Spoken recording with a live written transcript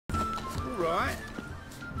right.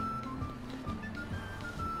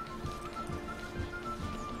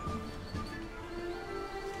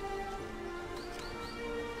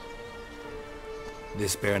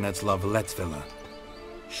 This Baronet's La Vallette's villa.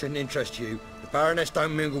 Shouldn't interest you. The Baroness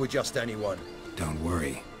don't mingle with just anyone. Don't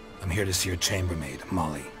worry. I'm here to see your chambermaid,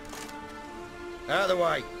 Molly. Out of the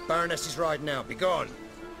way. Baroness is riding out. Be gone.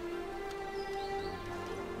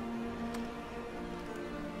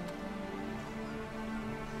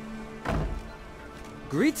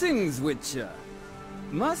 Greetings, Witcher.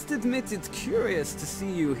 Must admit it's curious to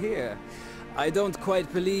see you here. I don't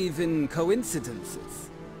quite believe in coincidences.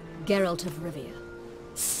 Geralt of Rivia,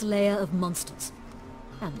 slayer of monsters,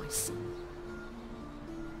 and my son.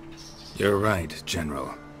 You're right,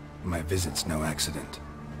 General. My visit's no accident.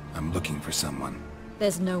 I'm looking for someone.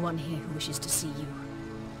 There's no one here who wishes to see you.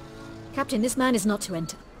 Captain, this man is not to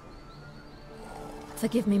enter.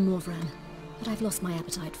 Forgive me, Morvran, but I've lost my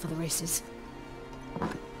appetite for the races.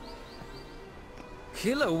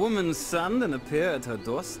 Kill a woman's son and appear at her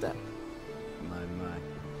doorstep? My.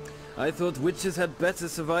 I thought witches had better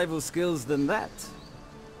survival skills than that.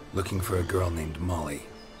 Looking for a girl named Molly.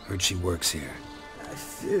 Heard she works here. I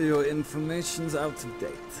fear your information's out of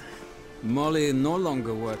date. Molly no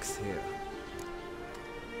longer works here.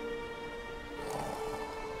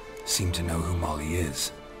 Seem to know who Molly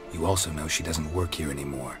is. You also know she doesn't work here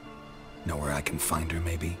anymore. Know where I can find her,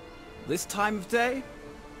 maybe? This time of day?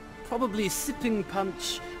 Probably sipping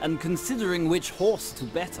punch and considering which horse to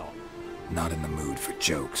bet on. Not in the mood for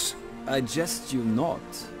jokes. I jest you not.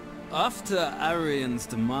 After Arian's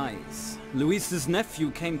demise, Louise's nephew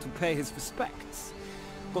came to pay his respects.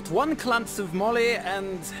 Got one glance of Molly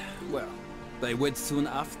and, well, they wed soon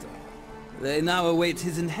after. They now await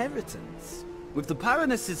his inheritance. With the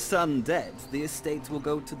Baroness's son dead, the estate will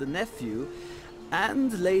go to the nephew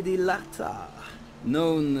and Lady Latta,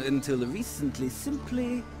 known until recently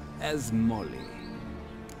simply as Molly.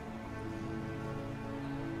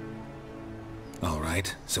 All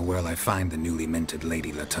right, so where'll I find the newly minted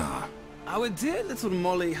Lady Latta? Our dear little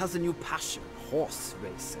Molly has a new passion, horse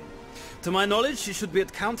racing. To my knowledge, she should be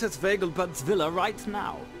at Countess Vegelbud's villa right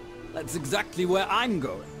now. That's exactly where I'm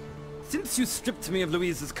going. Since you stripped me of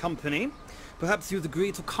Louise's company, perhaps you'd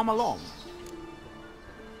agree to come along.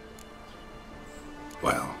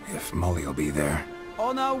 Well, if Molly'll be there.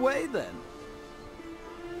 On our way, then.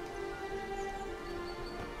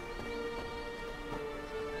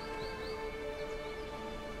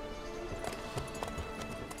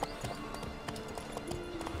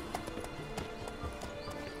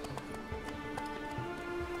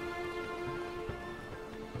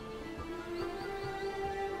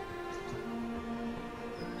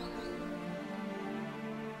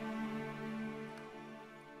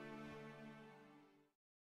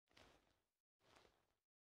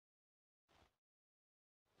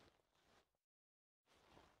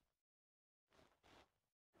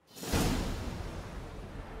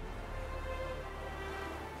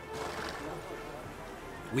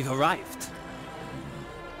 We've arrived.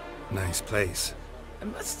 Nice place. I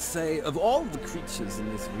must say, of all the creatures in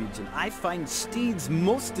this region, I find steeds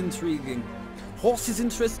most intriguing. Horses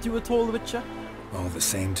interest you at all, Witcher? All the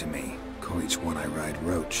same to me. Call each one I ride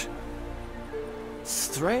Roach.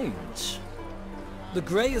 Strange. The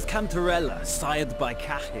grey is Cantarella, sired by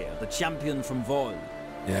Cahir, the champion from Vol.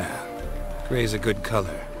 Yeah. Gray's a good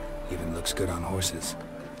color. Even looks good on horses.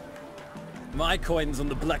 My coin's on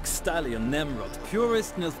the Black Stallion, Nemrod,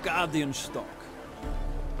 purest Nilfgaardian stock.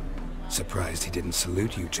 Surprised he didn't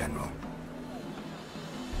salute you, General.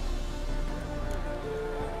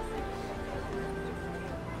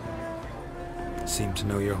 Seem to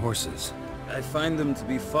know your horses. I find them to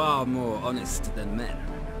be far more honest than men.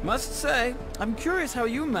 Must say, I'm curious how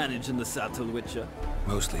you manage in the saddle, Witcher.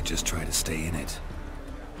 Mostly just try to stay in it.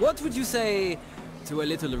 What would you say to a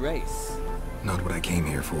little race? Not what I came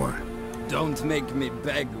here for. Don't make me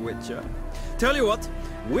beg, Witcher. Tell you what,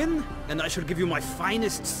 win, and I shall give you my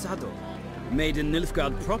finest saddle, made in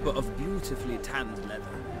Nilfgaard proper of beautifully tanned leather.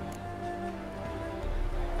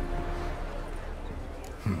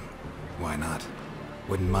 Why not?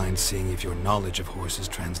 Wouldn't mind seeing if your knowledge of horses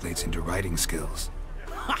translates into riding skills.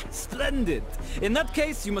 Ha! Splendid! In that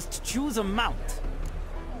case, you must choose a mount.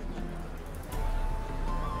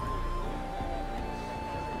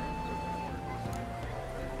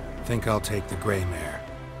 Think I'll take the gray mare.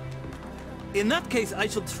 In that case, I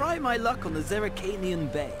shall try my luck on the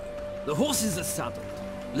Zeracanian Bay. The horses are saddled.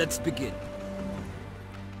 Let's begin.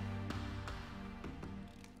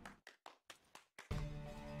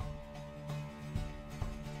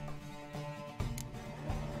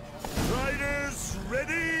 Riders,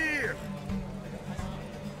 ready!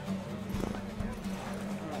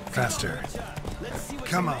 Faster.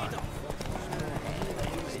 Come on.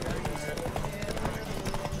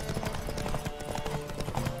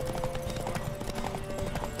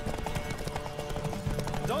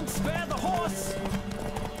 Don't spare the horse!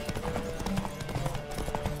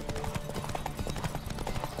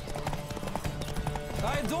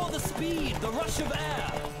 I adore the speed, the rush of air!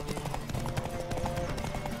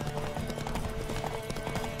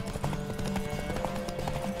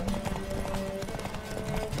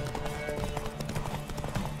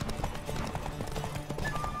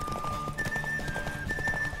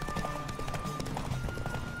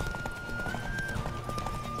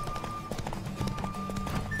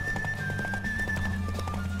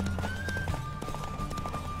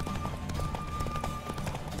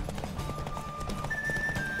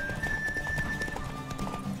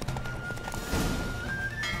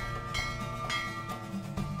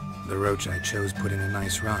 The Roach I chose put in a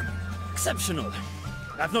nice run. Exceptional.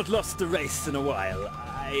 I've not lost a race in a while.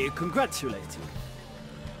 I congratulate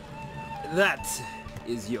you. That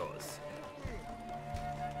is yours.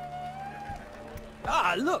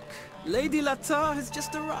 Ah, look! Lady Latar has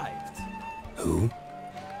just arrived. Who?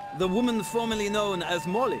 The woman formerly known as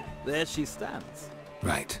Molly. There she stands.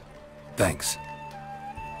 Right. Thanks.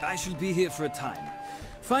 I shall be here for a time.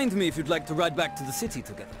 Find me if you'd like to ride back to the city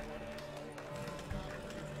together.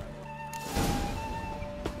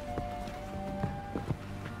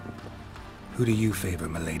 Who do you favor,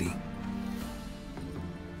 milady?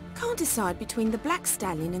 Can't decide between the black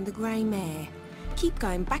stallion and the grey mare. Keep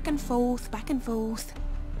going back and forth, back and forth.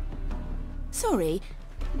 Sorry,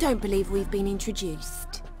 don't believe we've been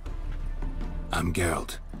introduced. I'm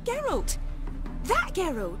Geralt. Geralt! That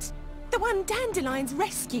Geralt! The one Dandelion's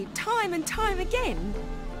rescued time and time again!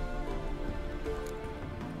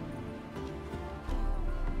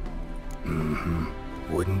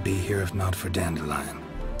 Wouldn't be here if not for Dandelion.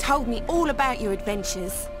 Told me all about your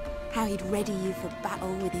adventures. How he'd ready you for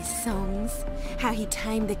battle with his songs. How he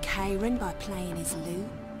tamed the Karen by playing his lute.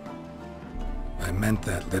 I meant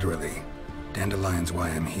that literally. Dandelion's why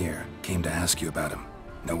I'm here. Came to ask you about him.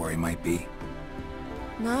 Know where he might be?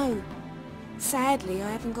 No. Sadly, I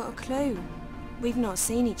haven't got a clue. We've not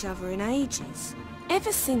seen each other in ages.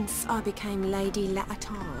 Ever since I became Lady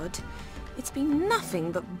Latard, it's been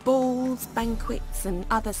nothing but balls, banquets and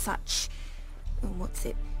other such... what's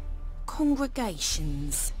it?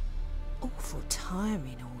 Congregations. Awful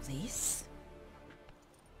tiring, all this.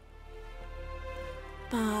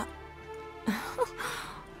 But...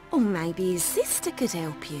 or maybe his sister could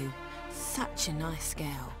help you. Such a nice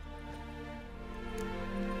girl.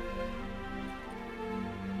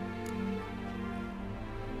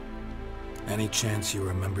 Any chance you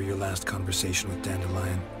remember your last conversation with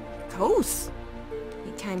Dandelion? Of course.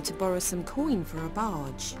 He came to borrow some coin for a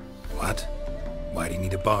barge. What? Why do you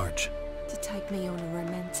need a barge? To take me on a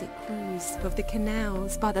romantic cruise of the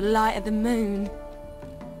canals by the light of the moon.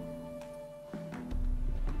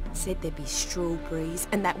 Said there'd be strawberries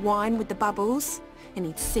and that wine with the bubbles, and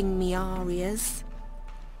he'd sing me arias.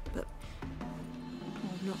 But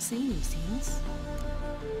I've not seen him since.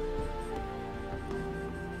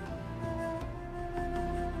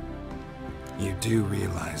 You do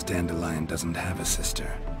realize Dandelion doesn't have a sister.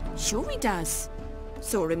 Sure he does.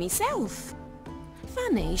 Saw him myself.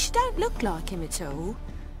 Funny, she don't look like him at all.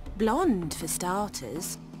 Blonde, for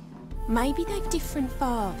starters. Maybe they've different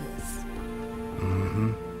fathers.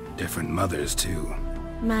 Different mothers, too.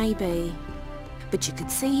 Maybe. But you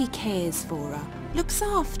could see he cares for her. Looks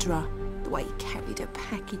after her. The way he carried her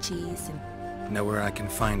packages and... Know where I can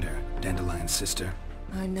find her, Dandelion's sister?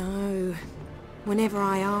 I know. Whenever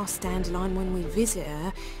I ask Dandelion when we visit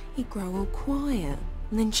her, he'd grow all quiet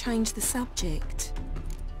and then change the subject.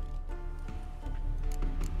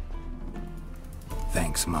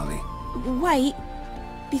 Thanks, Molly. Wait,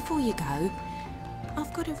 before you go,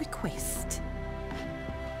 I've got a request.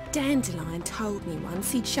 Dandelion told me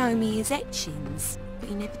once he'd show me his etchings, but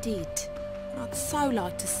he never did. I'd so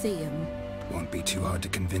like to see them. Won't be too hard to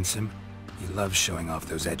convince him. He loves showing off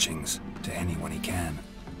those etchings to anyone he can.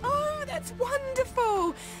 Oh, that's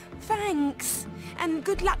wonderful! Thanks, and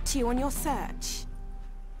good luck to you on your search.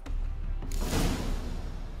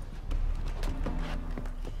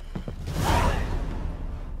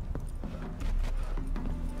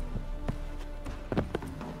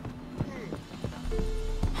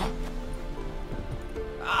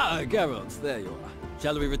 Ah, Geralt, there you are.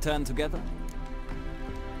 Shall we return together?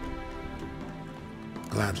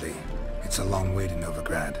 Gladly. It's a long way to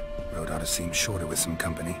Novigrad. Road ought to seem shorter with some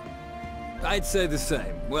company. I'd say the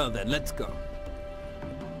same. Well then, let's go.